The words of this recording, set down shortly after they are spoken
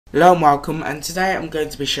Hello and welcome, and today I'm going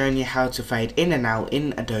to be showing you how to fade in and out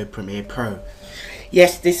in Adobe Premiere Pro.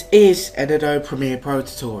 Yes, this is an Adobe Premiere Pro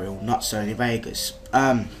tutorial, not Sony Vegas.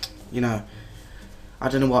 You know, I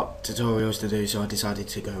don't know what tutorials to do, so I decided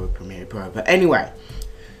to go with Premiere Pro. But anyway,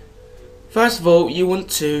 first of all, you want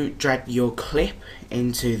to drag your clip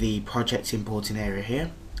into the project importing area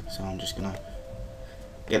here. So I'm just gonna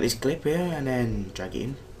get this clip here and then drag it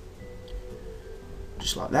in,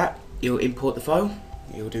 just like that. You'll import the file.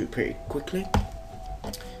 You'll do it pretty quickly.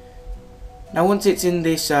 Now once it's in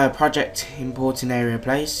this project importing area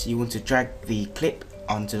place, you want to drag the clip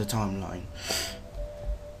onto the timeline.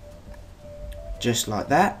 Just like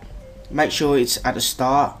that. Make sure it's at the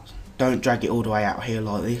start. Don't drag it all the way out here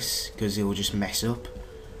like this, because it will just mess up.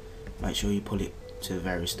 Make sure you pull it to the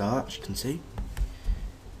very start, as you can see.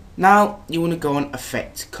 Now you want to go on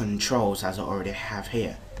Effect Controls, as I already have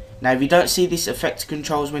here. Now if you don't see this Effect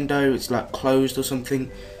Controls window, it's like closed or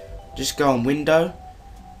something, just go on Window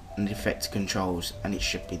and Effect Controls and it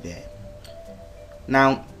should be there.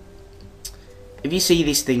 Now if you see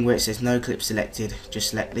this thing where it says no clip selected,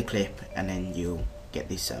 just select the clip and then you'll get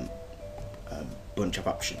this bunch of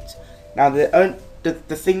options. Now the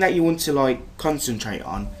thing that you want to like concentrate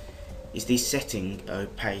on is this setting,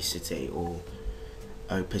 opacity or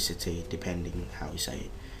opacity, depending how you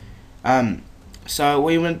say it. So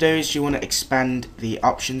what you want to do is you want to expand the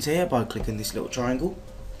options here by clicking this little triangle,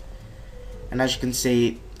 and as you can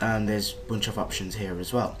see there's a bunch of options here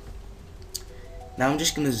as well. Now I'm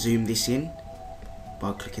just going to zoom this in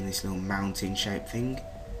by clicking this little mountain shape thing.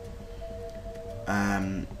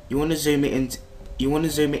 You want to zoom it in. You want to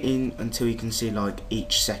zoom it in until you can see like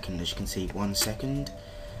each second. As you can see, 1 second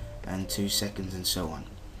and 2 seconds and so on.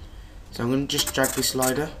 So I'm going to just drag this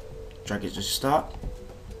slider, drag it to the start.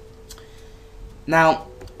 Now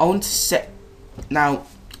I want to set,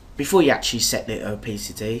 before you actually set the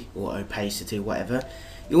opacity or whatever,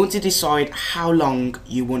 you want to decide how long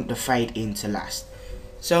you want the fade in to last.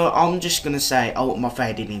 So I'm just going to say I want my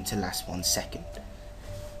fading in to last 1 second.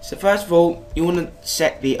 So first of all, you want to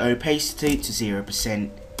set the opacity to 0%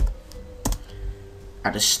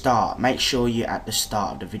 at the start. Make sure you're at the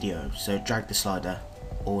start of the video, so drag the slider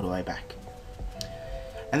all the way back.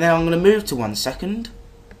 And then I'm going to move to 1 second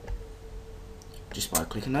just by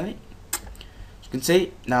clicking on it. As you can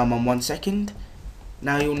see, now I'm on 1 second.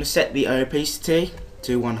 Now you want to set the opacity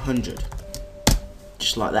to 100,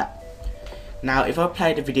 just like that. Now if I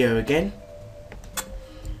play the video again,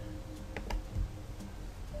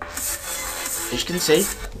 as you can see,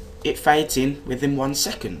 it fades in within 1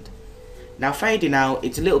 second. Now fading out,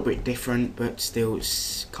 it's a little bit different, but still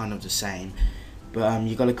it's kind of the same. But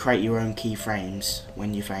you've got to create your own keyframes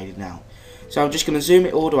when you're fading out. So I'm just going to zoom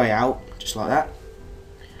it all the way out, just like that.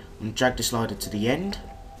 And drag the slider to the end.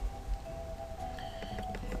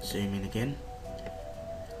 Zoom in again.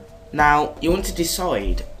 Now you want to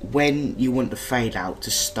decide when you want the fade out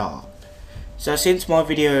to start. So since my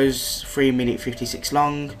video is 3:56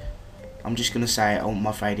 long, I'm just going to say I want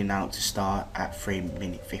my fading out to start at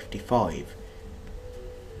 3:55.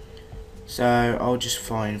 So I'll just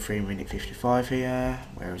find 3:55 here.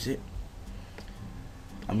 Where is it?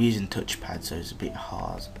 I'm using touchpad, so it's a bit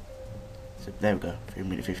hard. So there we go,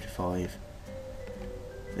 3:55.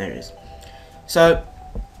 There it is. So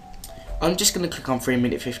I'm just going to click on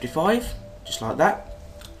 3:55, just like that.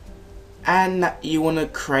 And you want to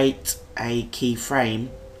create a keyframe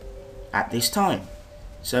at this time.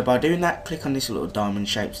 So by doing that, click on this little diamond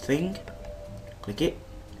shaped thing, click it,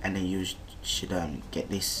 and then you should get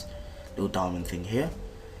this little diamond thing here.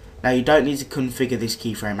 Now you don't need to configure this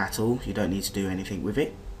keyframe at all. You don't need to do anything with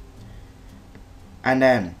it.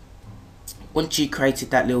 And once you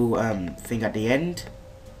created that little thing at the end,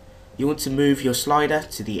 you want to move your slider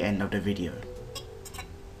to the end of the video,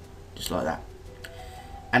 just like that.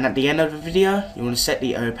 And at the end of the video, you want to set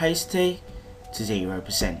the opacity to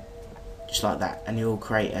 0%, just like that, and it will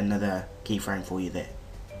create another keyframe for you there.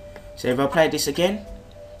 So if I play this again,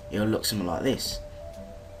 it'll look something like this.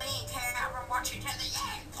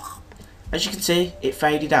 As you can see, it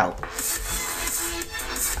faded out,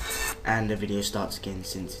 and the video starts again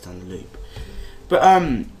since it's on the loop. But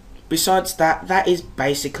besides that, that is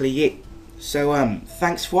basically it. So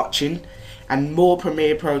thanks for watching, and more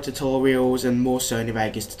Premiere Pro tutorials and more Sony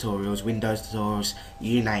Vegas tutorials, Windows tutorials,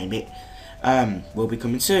 you name it, will be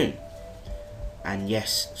coming soon. And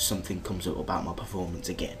yes, something comes up about my performance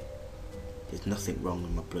again. There's nothing wrong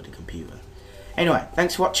with my bloody computer. Anyway,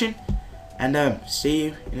 thanks for watching, and see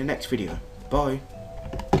you in the next video. Bye.